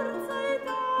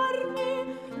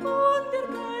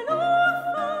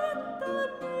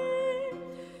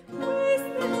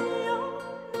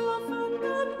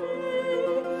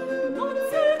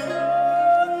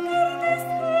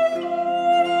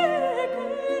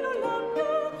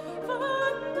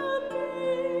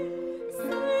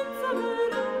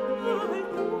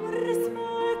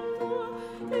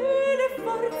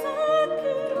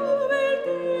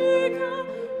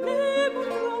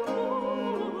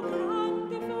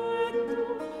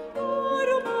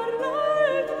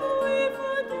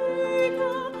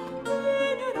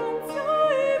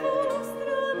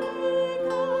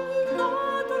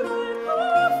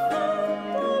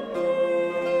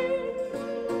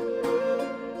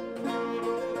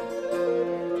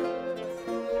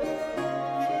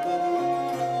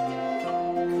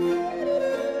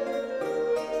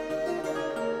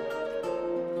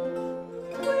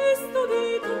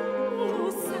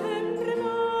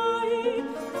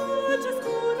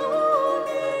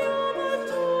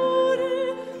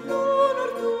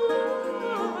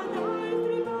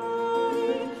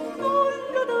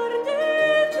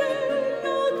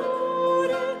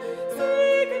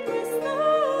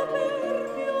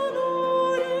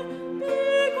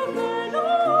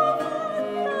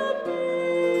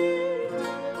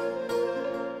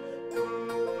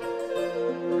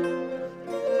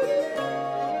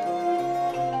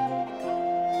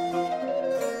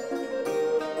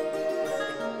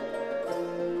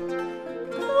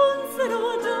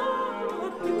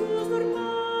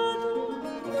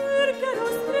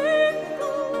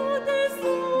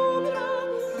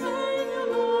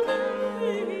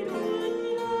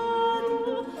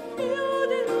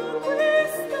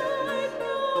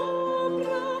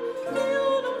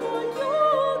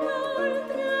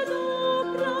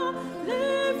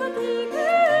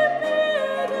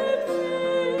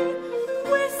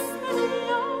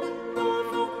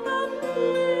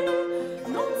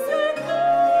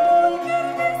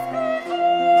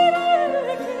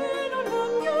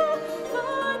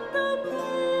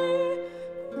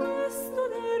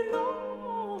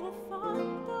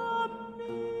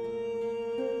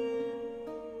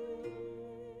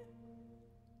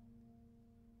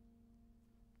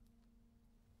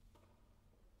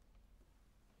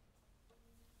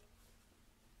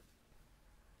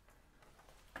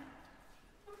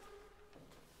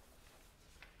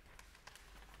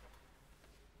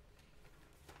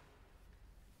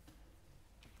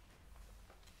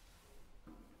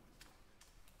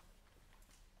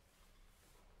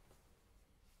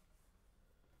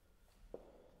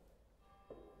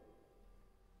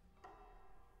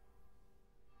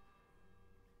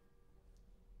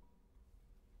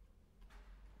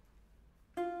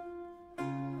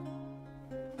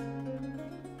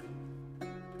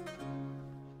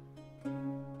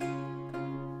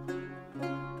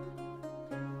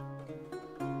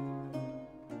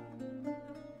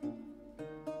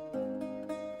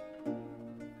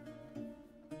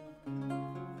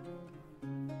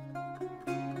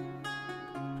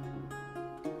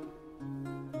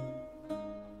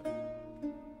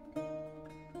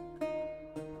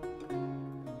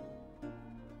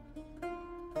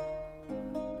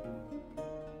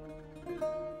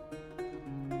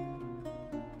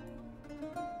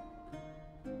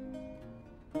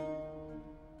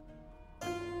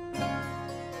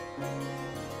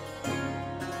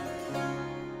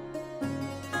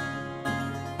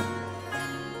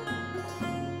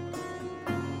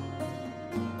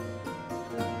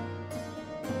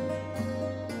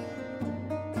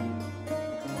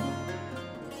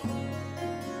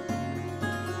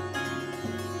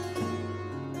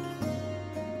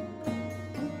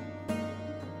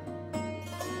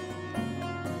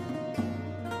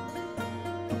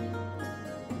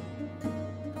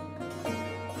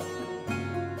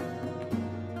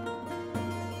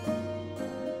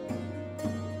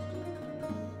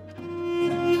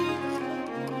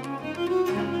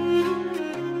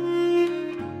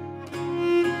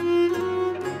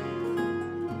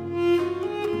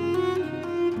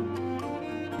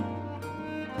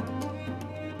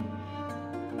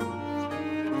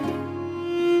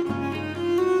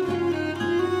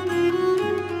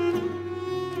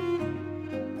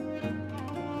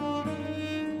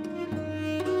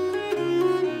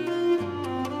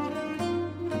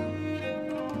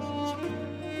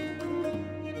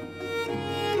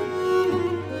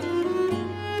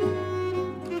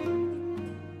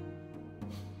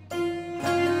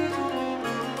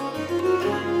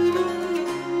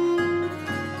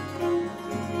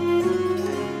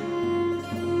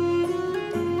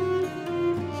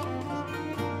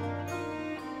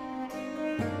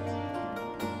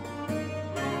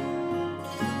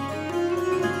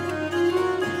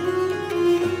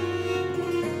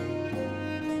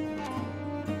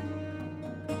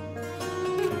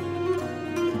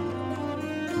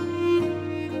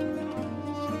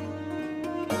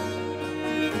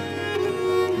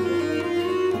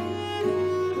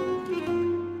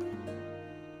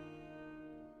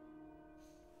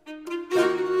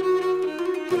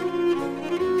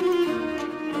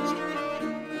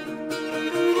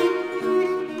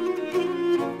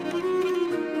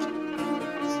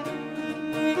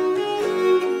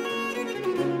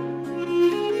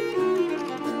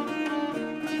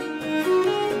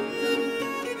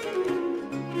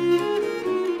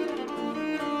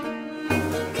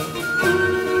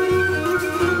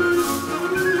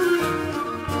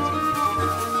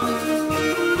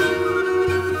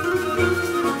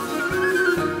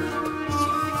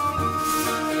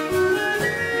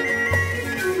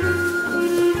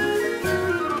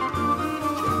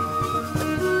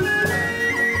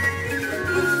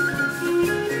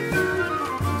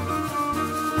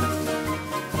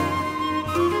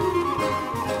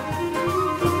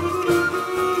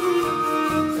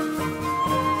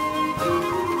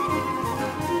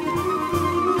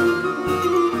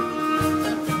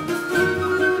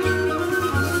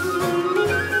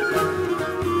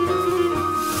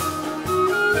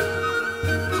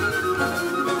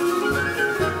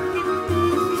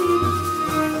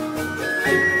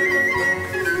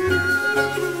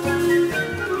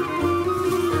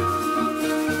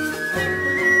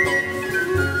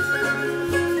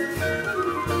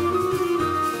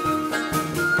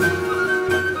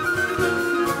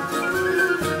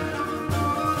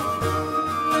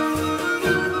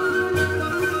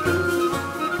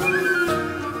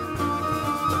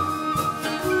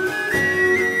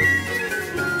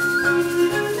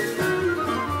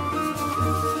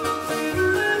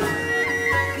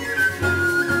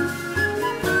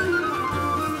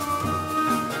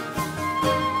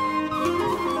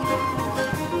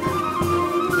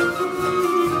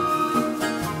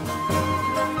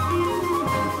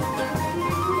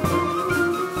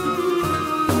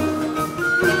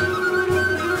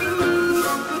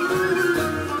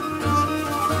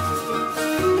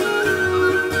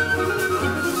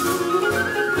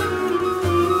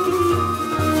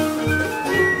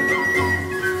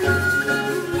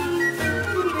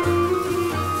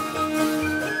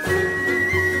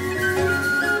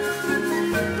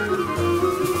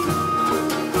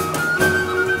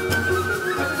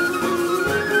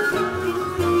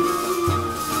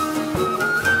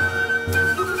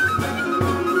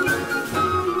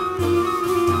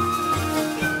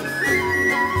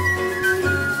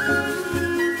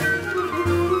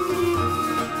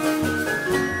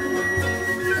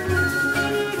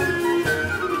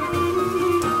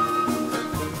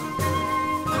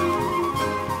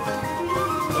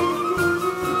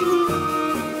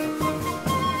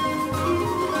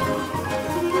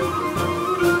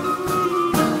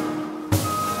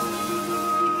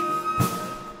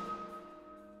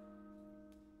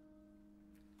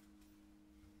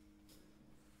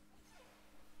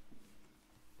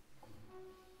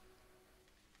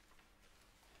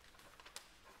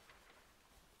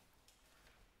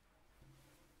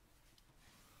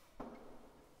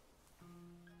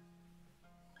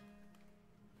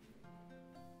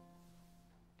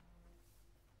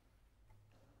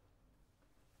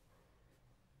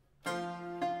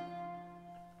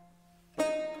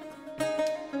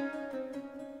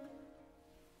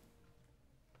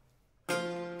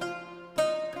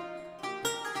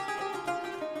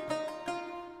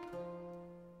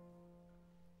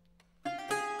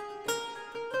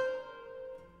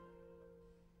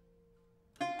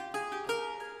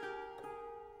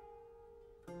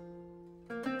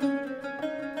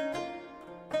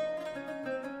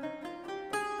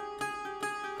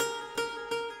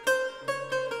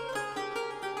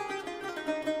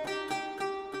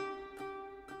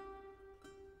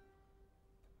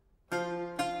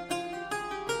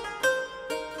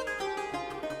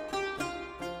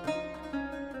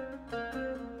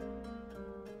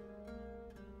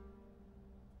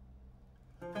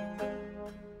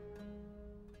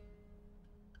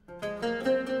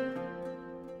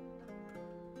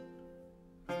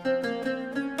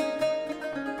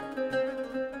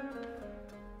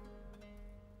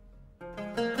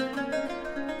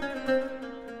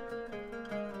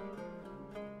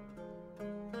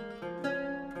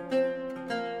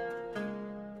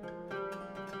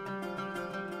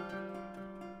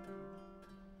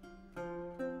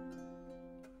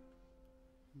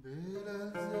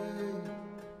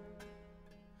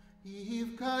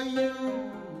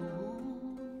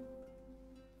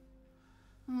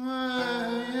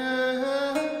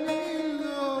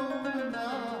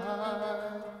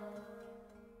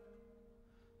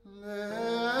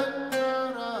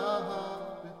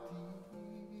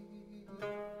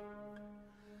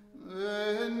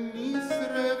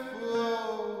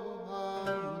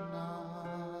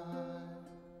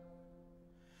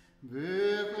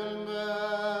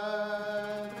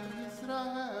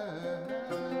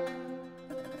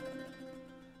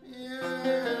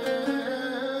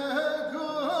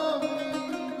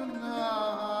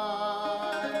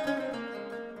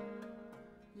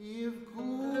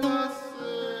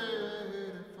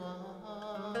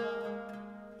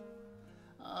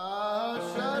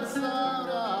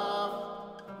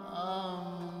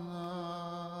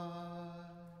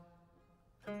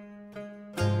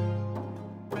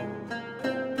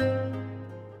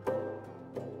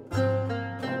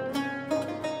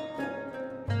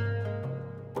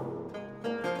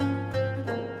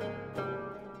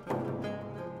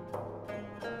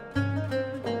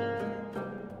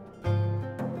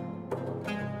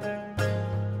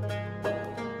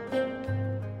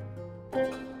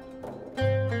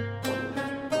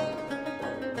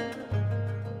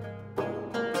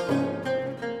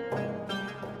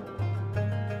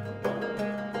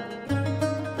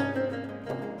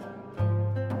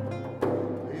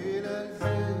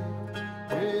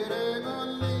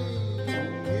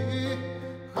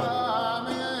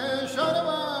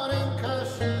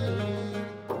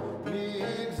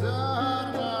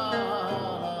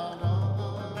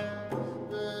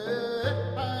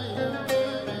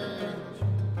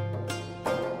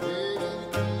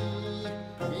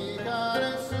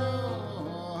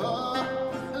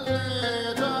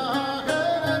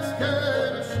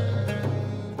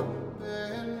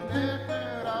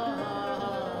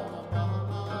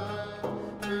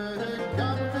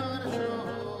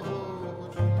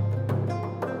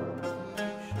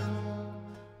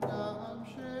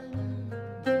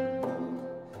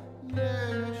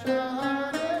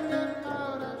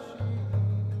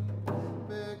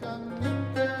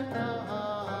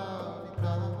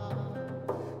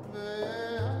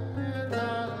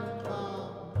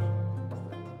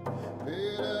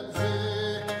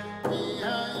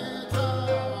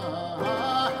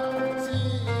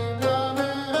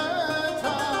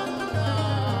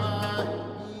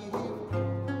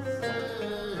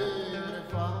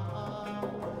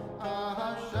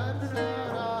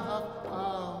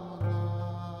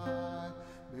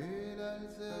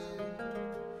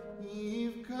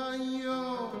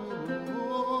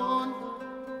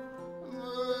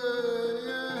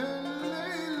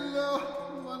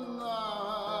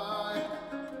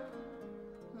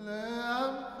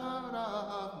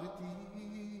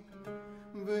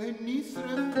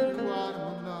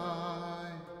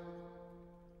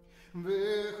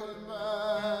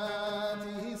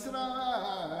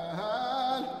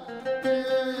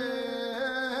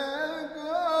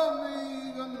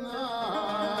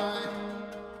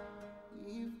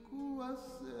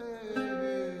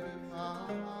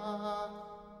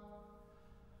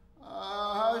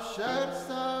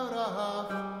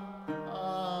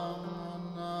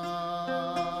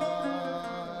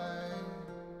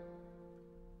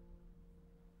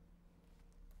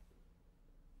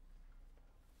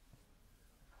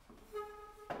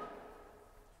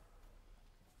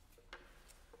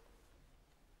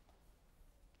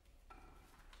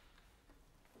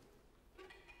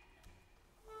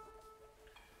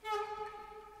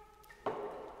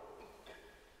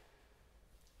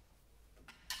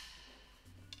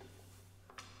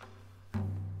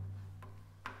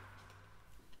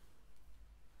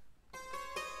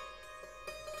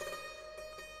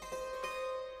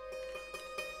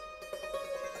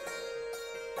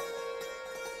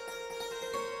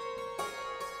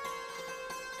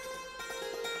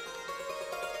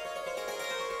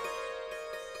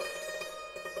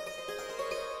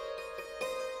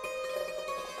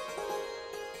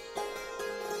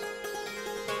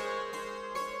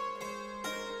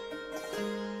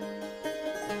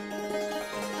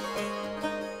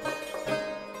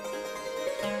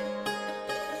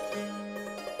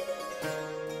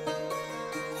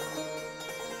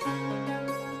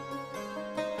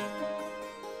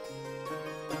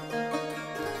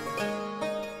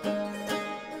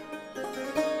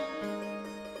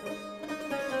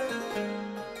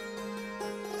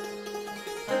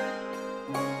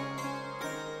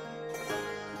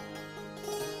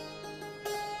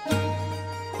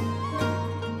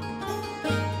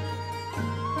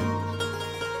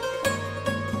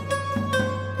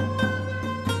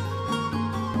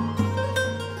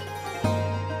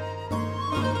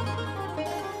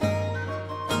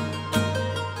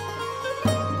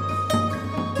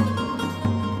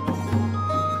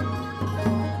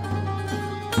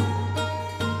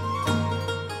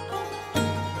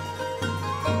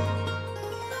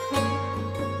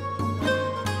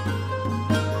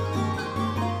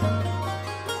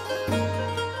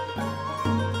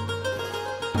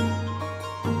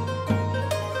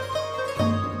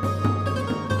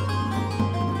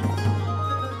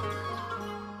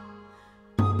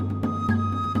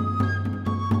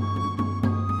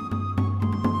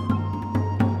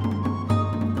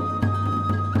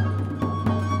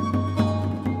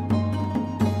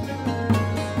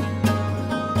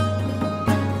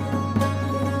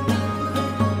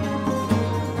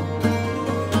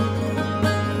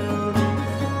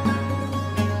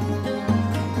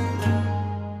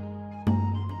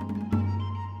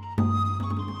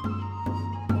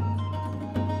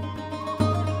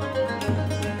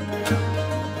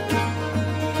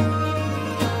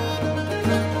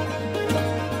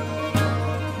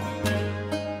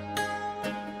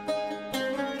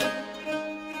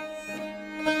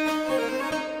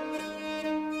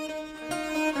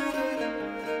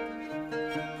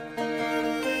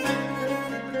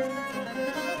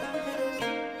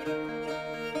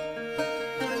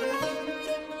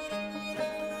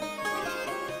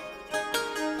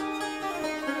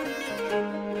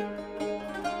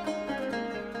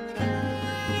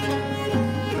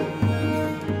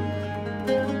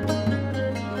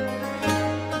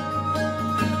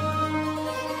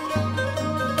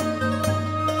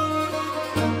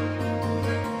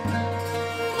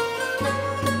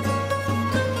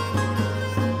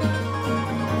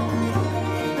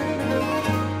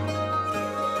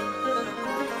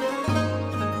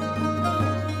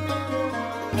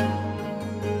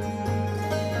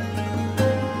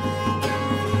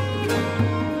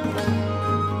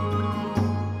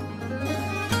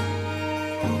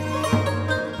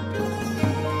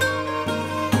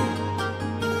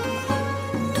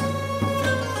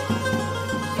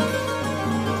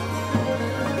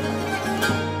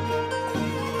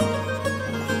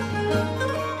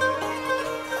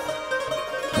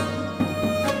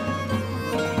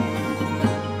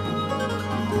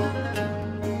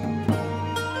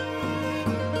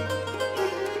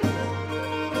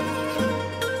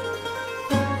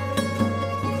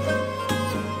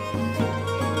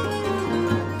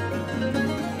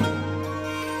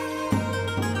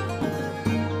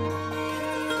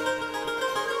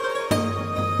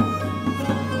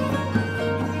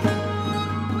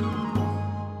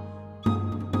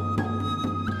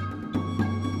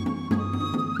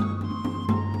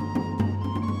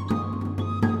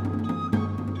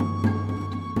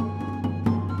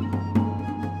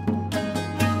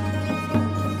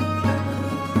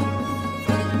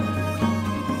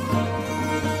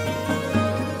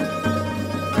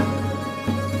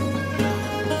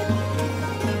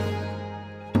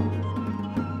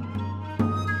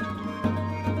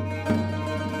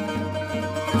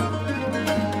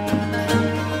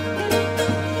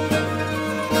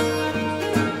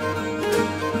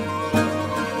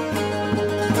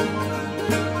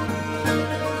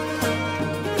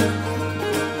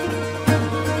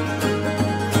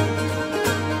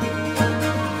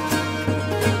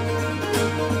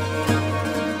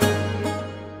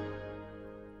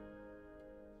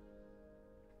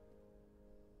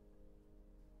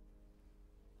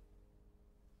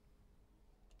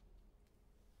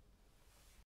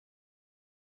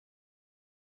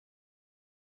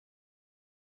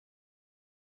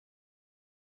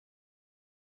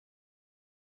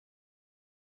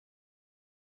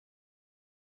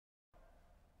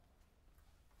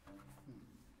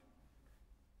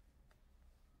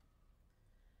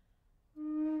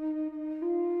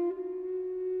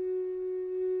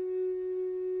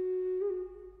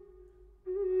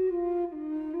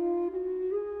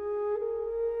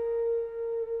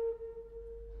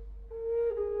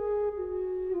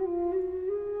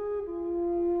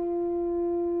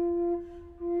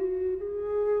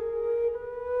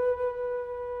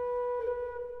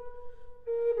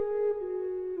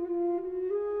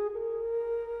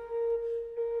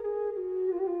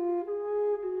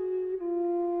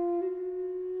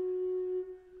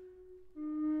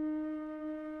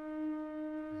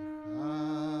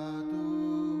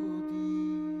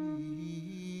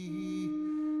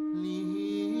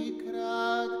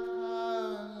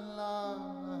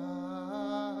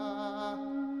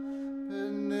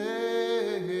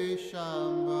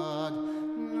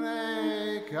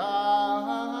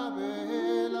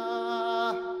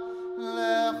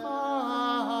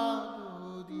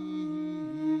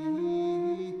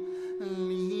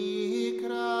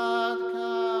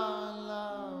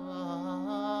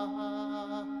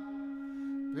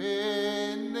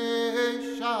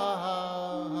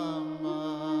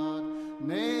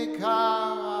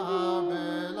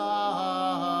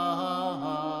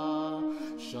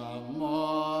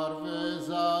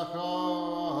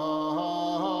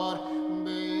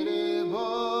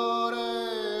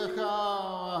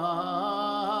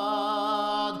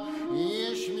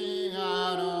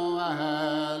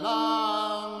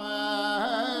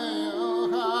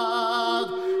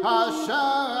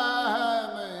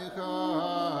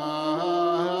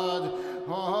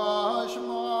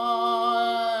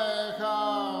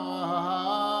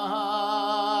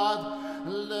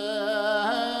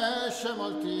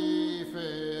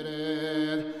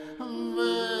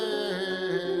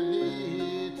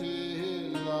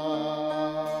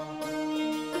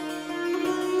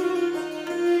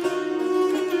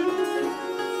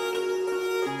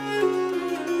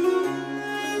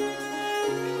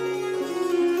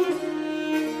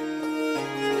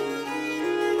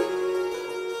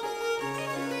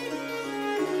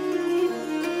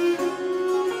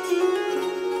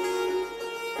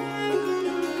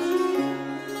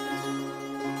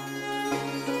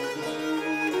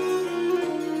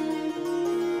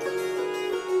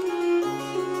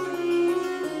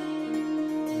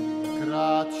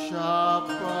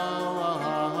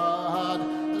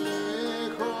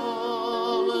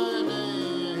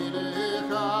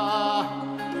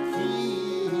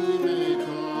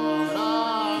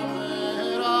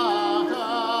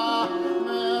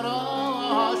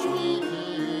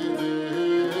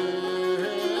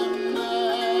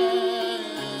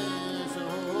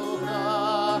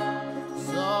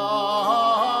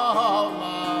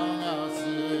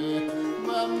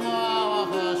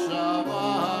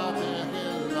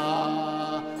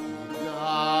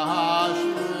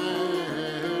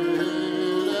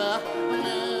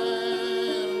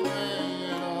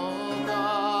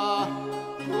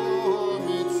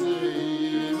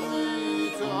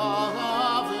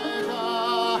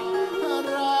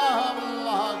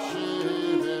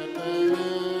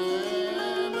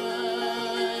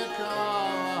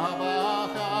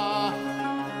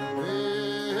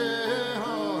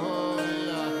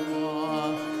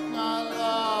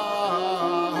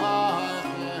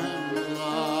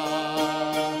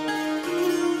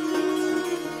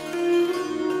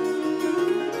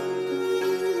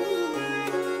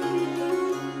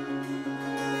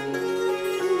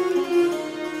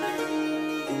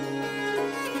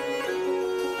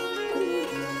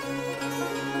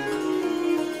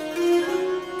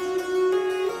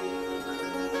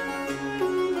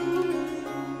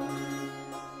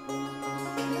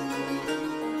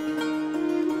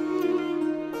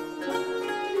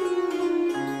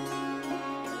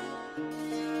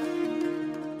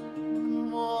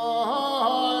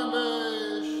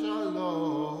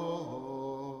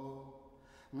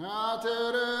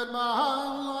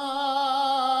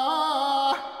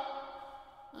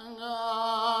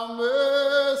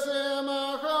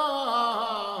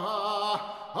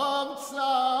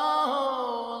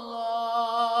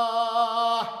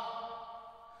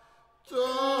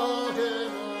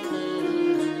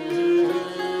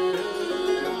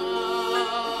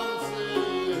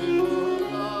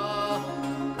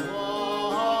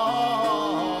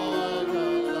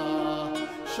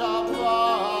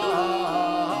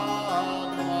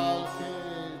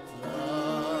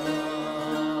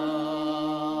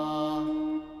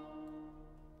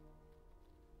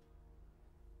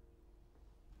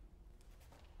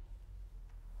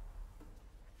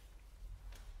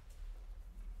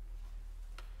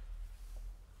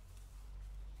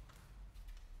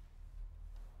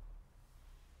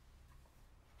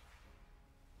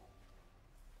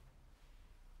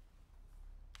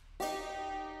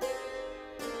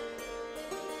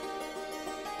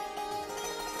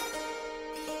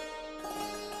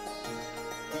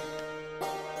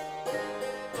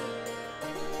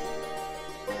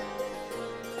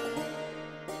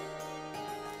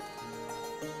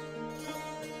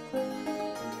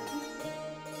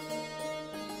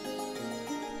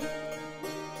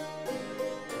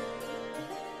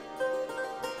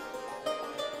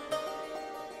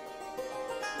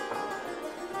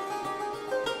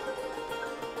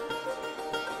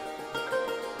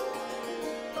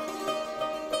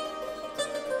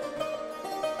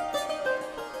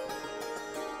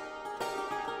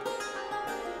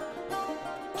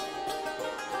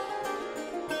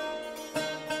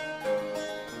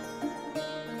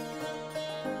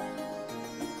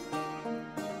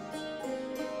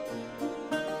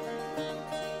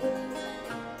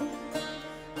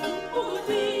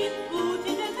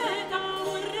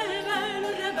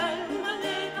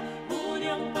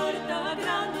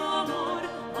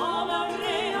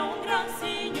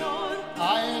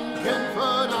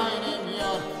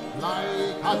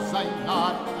sein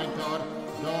Narr, ein Tor,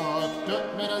 dort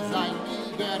tut mir sein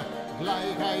Niger,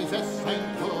 gleich heiß es sein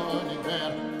König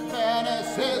wär. Wenn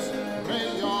es ist,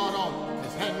 Rioro,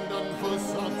 es Händ und Fuß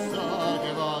und so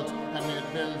gewollt, damit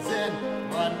will sehen,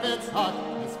 wann Witz hat,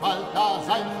 es fällt da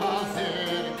sein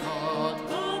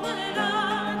Faserkot.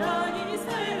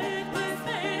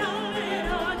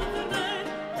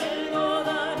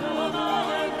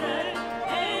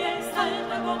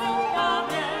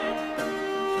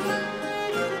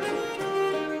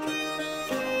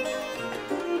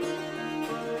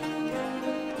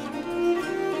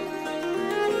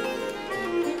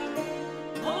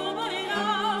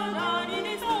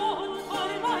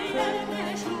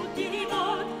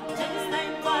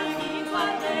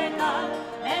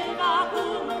 Elva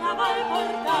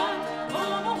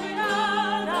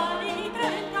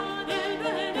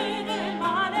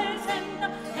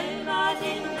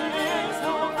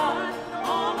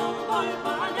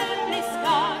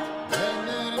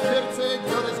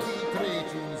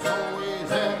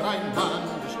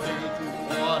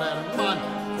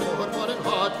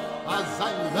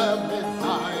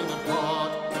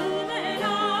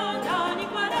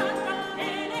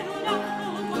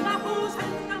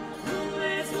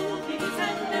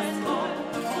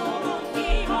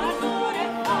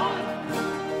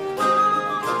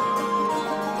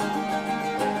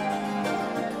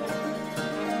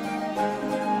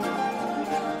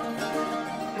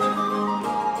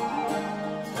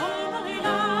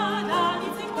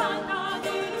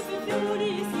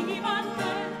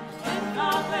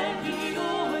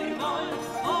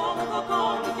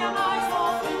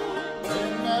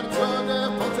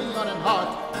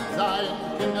sein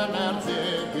Kinder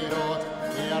Mercedes,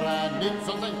 nicht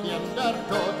so sein Kinder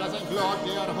tot, dass ein Glot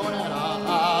der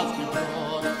Honorar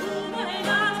gebrot.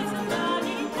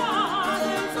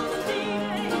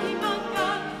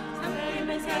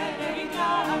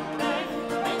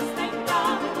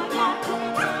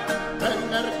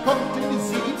 Wenn kommt in die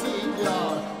 70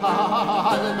 Jahre,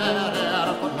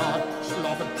 halber von Nord,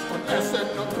 schlafen und essen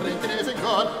und trinken ist in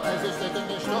Gott, es ist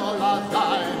nicht Stoller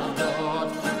seiner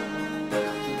Gott.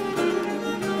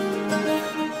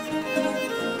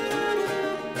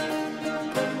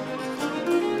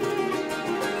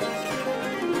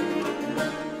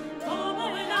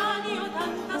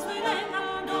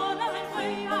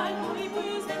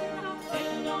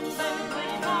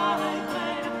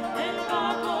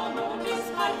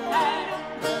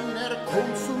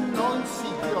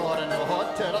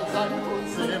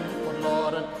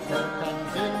 Verloren, kann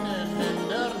singen in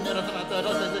der Nirvana,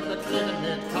 dass sich der Klingen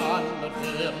mit kann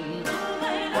erklären.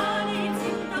 Melani,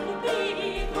 zitta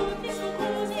pupini, tutti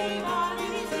succusi, vari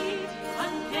visi,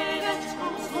 anche vecchio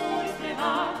soli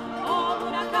preva, o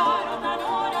una carota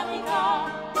non amica.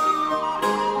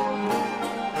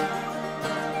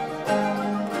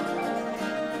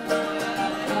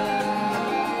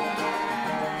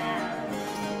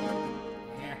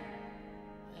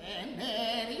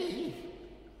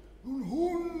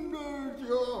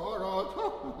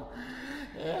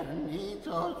 Niet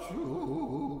tot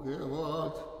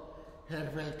zugewoord,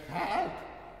 wil kalt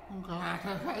und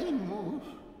glatter sein muss,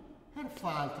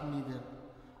 fällt nieder,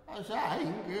 als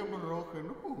eingebrochen.